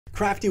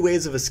Crafty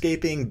ways of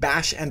escaping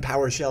Bash and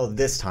PowerShell,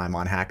 this time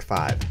on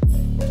Hak5.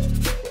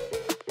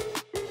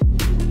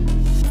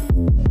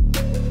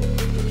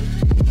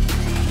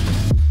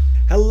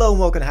 Hello and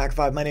welcome to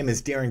Hak5. My name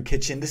is Darren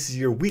Kitchen. This is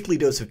your weekly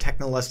dose of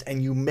Technolust,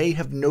 and you may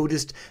have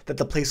noticed that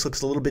the place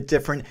looks a little bit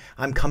different.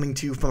 I'm coming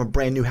to you from a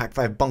brand new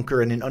Hak5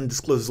 bunker in an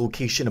undisclosed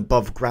location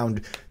above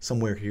ground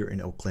somewhere here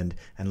in Oakland.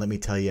 And let me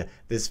tell you,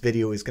 this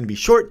video is going to be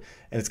short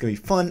and it's going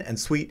to be fun and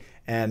sweet,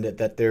 and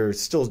that there's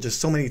still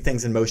just so many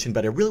things in motion.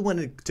 But I really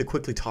wanted to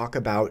quickly talk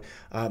about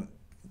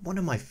one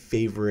of my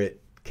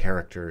favorite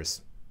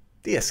characters,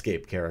 the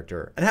escape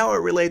character, and how it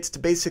relates to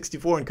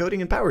base64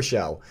 encoding in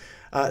PowerShell.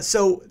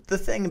 So the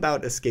thing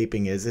about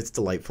escaping is it's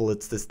delightful,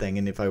 it's this thing,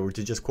 and if I were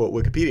to just quote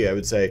Wikipedia, I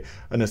would say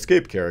an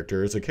escape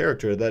character is a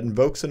character that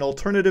invokes an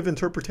alternative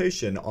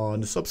interpretation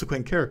on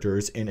subsequent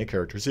characters in a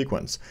character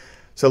sequence.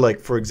 So like,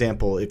 for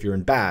example, if you're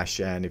in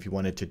Bash and if you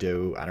wanted to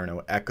do, I don't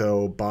know,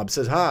 echo Bob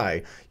says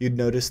hi, you'd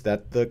notice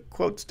that the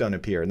quotes don't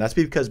appear. And that's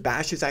because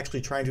Bash is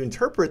actually trying to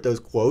interpret those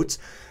quotes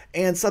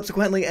and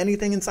subsequently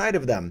anything inside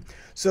of them.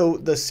 So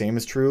the same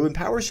is true in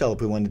PowerShell.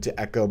 If we wanted to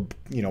echo,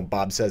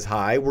 Bob says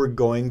hi, we're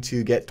going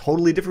to get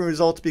totally different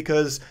results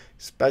because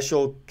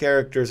special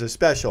characters are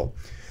special.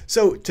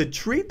 So to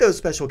treat those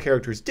special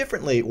characters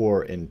differently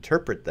or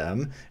interpret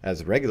them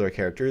as regular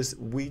characters,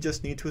 we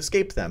just need to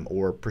escape them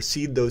or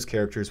precede those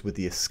characters with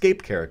the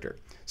escape character.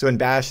 So in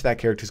Bash, that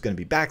character is going to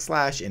be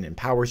backslash, and in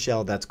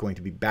PowerShell, that's going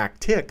to be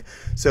backtick.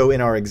 So in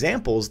our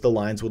examples, the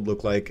lines would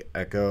look like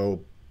echo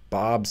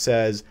Bob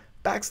says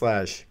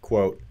backslash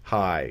quote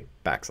hi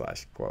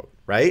backslash quote,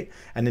 right?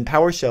 And in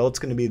PowerShell, it's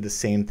going to be the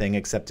same thing,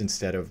 except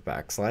instead of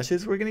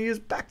backslashes, we're going to use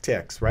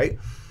backticks, right?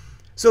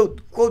 So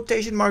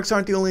quotation marks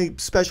aren't the only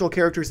special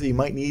characters that you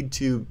might need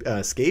to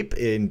escape.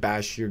 In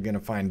Bash, you're going to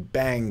find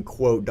bang,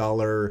 quote,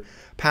 dollar,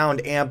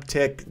 pound, amp,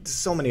 tick,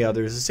 so many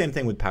others. The same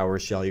thing with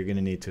PowerShell. You're going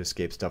to need to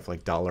escape stuff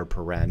like dollar,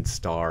 paren,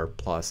 star,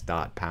 plus,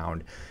 dot,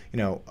 pound.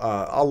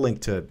 I'll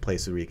link to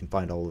places where you can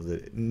find all of the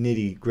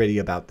nitty gritty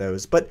about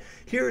those. But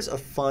here's a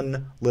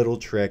fun little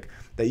trick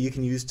that you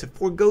can use to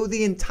forego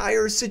the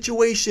entire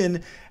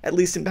situation, at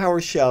least in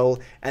PowerShell,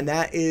 and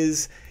that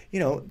is,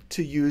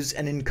 to use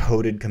an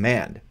encoded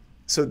command.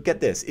 So get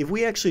this, if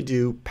we actually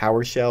do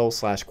PowerShell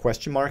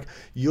 /?,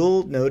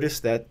 you'll notice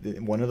that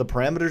one of the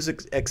parameters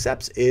it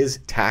accepts is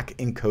TAC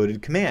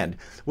encoded command,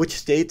 which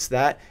states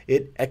that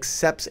it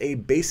accepts a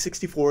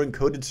base64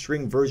 encoded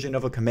string version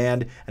of a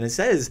command, and it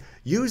says,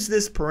 use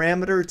this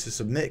parameter to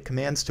submit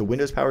commands to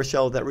Windows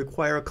PowerShell that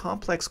require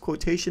complex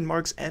quotation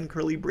marks and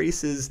curly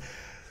braces,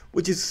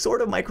 which is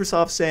sort of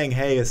Microsoft saying,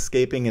 hey,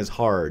 escaping is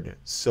hard,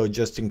 so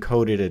just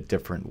encode it a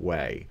different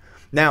way.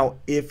 Now,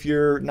 if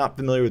you're not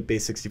familiar with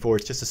base64,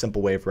 it's just a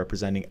simple way of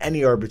representing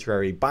any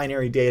arbitrary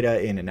binary data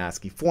in an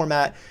ASCII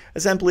format.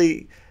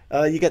 Essentially,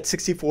 you get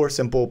 64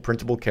 simple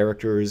printable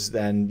characters,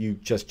 then you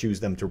just choose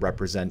them to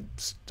represent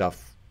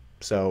stuff.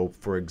 So,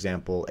 for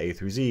example, A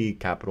through Z,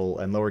 capital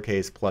and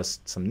lowercase, plus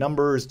some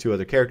numbers, 2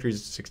 other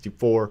characters,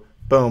 64,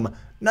 boom,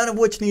 none of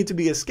which need to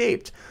be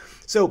escaped.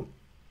 So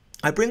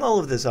I bring all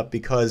of this up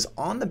because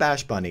on the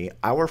Bash Bunny,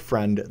 our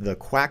friend, the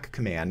quack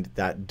command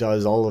that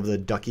does all of the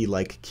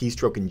ducky-like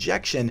keystroke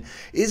injection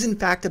is in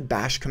fact a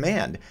Bash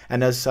command.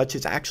 And as such,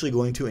 it's actually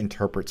going to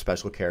interpret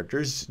special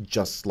characters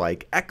just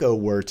like echo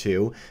were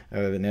to,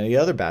 and any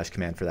other Bash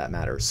command for that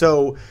matter.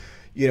 So,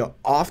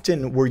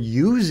 often we're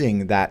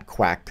using that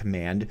quack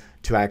command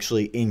to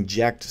actually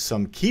inject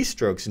some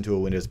keystrokes into a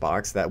Windows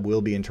box that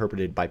will be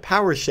interpreted by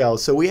PowerShell.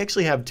 So we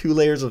actually have 2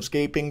 layers of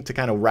escaping to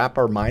kind of wrap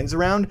our minds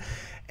around.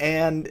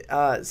 And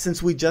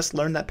since we just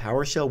learned that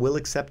PowerShell will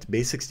accept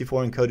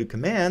base64 encoded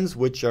commands,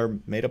 which are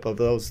made up of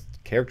those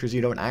characters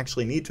you don't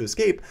actually need to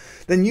escape,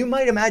 then you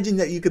might imagine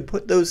that you could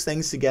put those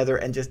things together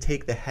and just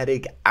take the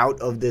headache out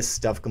of this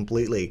stuff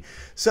completely.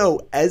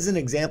 So as an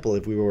example,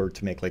 if we were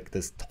to make like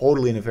this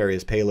totally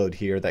nefarious payload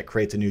here that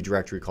creates a new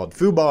directory called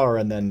foobar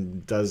and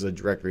then does a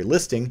directory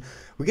listing,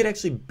 we could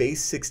actually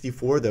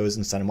base64 those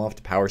and send them off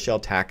to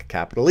PowerShell TAC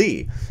capital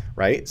E,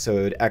 right? So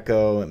it would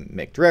echo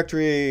make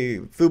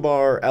directory,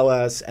 foobar,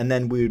 ls, and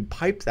then we would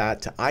pipe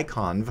that to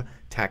iconv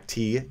TAC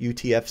T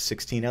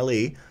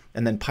UTF-16LE,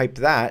 and then pipe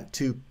that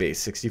to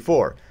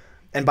base64.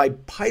 And by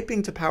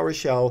piping to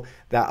PowerShell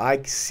that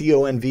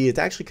ICONV, it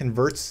actually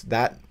converts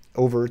that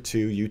over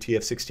to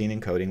UTF-16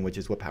 encoding, which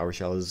is what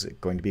PowerShell is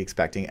going to be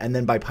expecting. And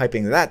then by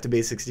piping that to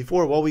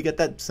base64, well, we get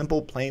that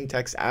simple plain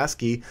text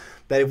ASCII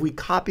that if we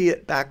copy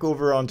it back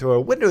over onto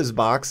a Windows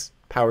box,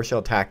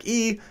 PowerShell TAC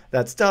E,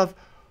 that stuff,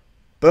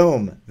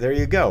 boom, there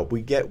you go.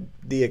 We get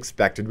the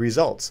expected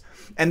results.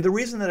 And the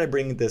reason that I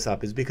bring this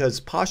up is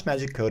because Posh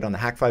Magic Code on the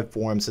Hak5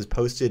 forums has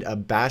posted a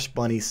Bash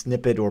Bunny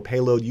snippet or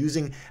payload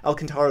using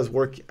Alcantara's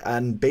work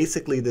and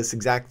basically this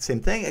exact same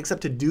thing,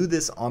 except to do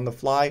this on the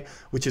fly,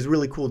 which is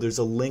really cool. There's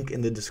a link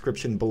in the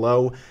description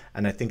below,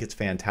 and I think it's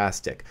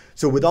fantastic.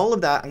 So with all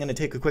of that, I'm going to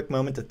take a quick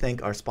moment to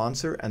thank our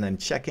sponsor and then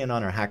check in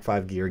on our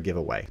Hak5 gear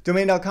giveaway.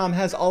 Domain.com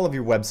has all of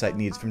your website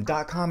needs, from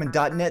 .com and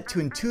 .net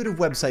to intuitive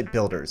website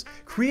builders.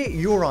 Create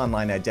your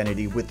online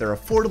identity with their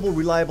affordable,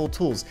 reliable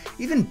tools.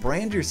 Even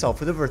brand yourself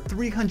with over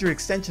 300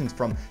 extensions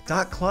from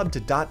 .club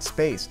to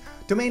 .space.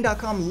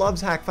 Domain.com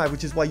loves Hak5,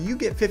 which is why you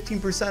get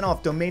 15%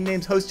 off domain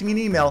names, hosting, and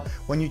email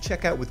when you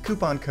check out with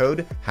coupon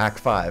code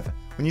Hak5.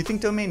 When you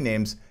think domain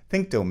names,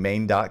 think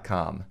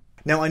domain.com.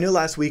 Now, I know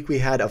last week we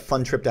had a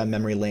fun trip down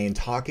memory lane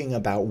talking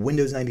about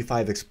Windows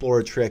 95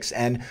 Explorer tricks,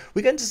 and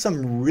we got into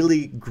some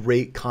really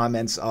great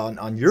comments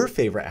on your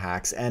favorite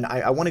hacks, and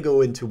I want to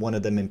go into one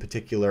of them in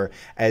particular,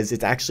 as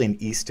it's actually an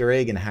Easter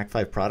egg in a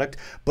Hak5 product.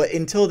 But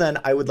until then,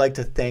 I would like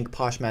to thank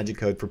Posh Magic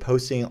Code for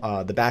posting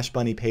the Bash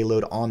Bunny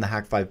payload on the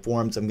Hak5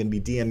 forums. I'm going to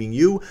be DMing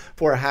you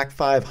for a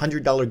Hak5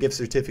 $100 gift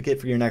certificate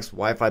for your next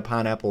Wi-Fi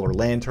Pineapple or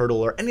Land Turtle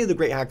or any of the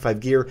great Hak5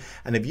 gear.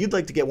 And if you'd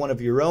like to get one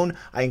of your own,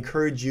 I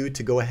encourage you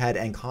to go ahead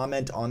and comment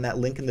on that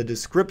link in the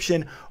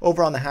description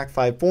over on the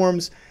Hak5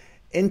 forums.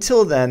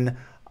 Until then,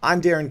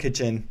 I'm Darren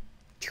Kitchen.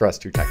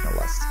 Trust your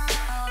Technolust.